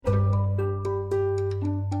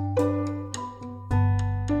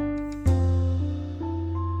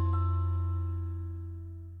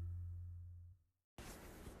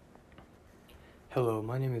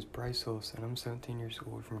name is Bryce Hills, and I'm 17 years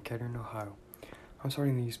old from Kettering, Ohio. I'm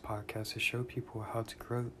starting these podcasts to show people how to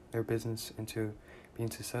grow their business into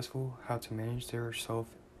being successful, how to manage their self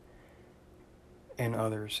and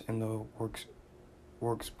others in the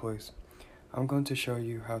workplace. I'm going to show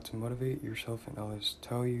you how to motivate yourself and others,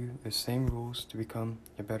 tell you the same rules to become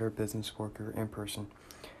a better business worker in person.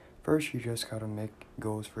 First, you just gotta make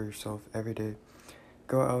goals for yourself every day.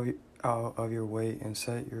 Go out of your way and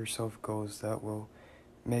set yourself goals that will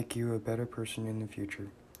make you a better person in the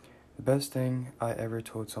future. The best thing I ever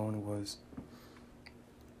told someone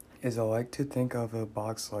is I like to think of a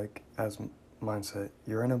box like as mindset.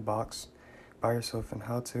 You're in a box by yourself, and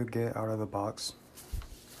how to get out of the box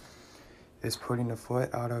is putting a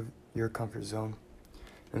foot out of your comfort zone.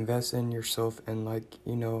 Invest in yourself, and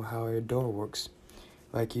you know how a door works.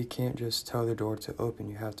 Like, you can't just tell the door to open,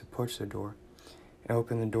 you have to push the door and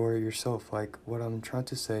open the door yourself. Like, what I'm trying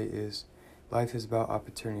to say is life is about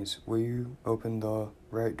opportunities. Will you open the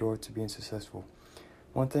right door to being successful?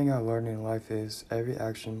 One thing I learned in life is every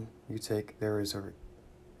action you take, there is a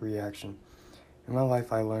reaction. In my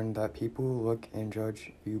life, I learned that people look and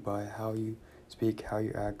judge you by how you speak, how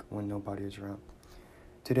you act when nobody is around.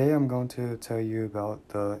 Today, I'm going to tell you about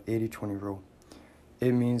the 80-20 rule.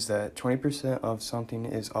 It means that 20% of something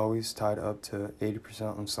is always tied up to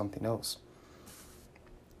 80% of something else.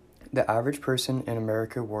 The average person in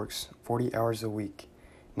America works 40 hours a week,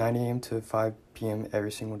 9 a.m. to 5 p.m.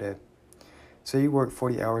 every single day. So you work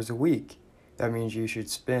 40 hours a week. That means you should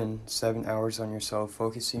spend 7 hours on yourself,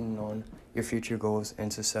 focusing on your future goals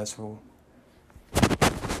and successful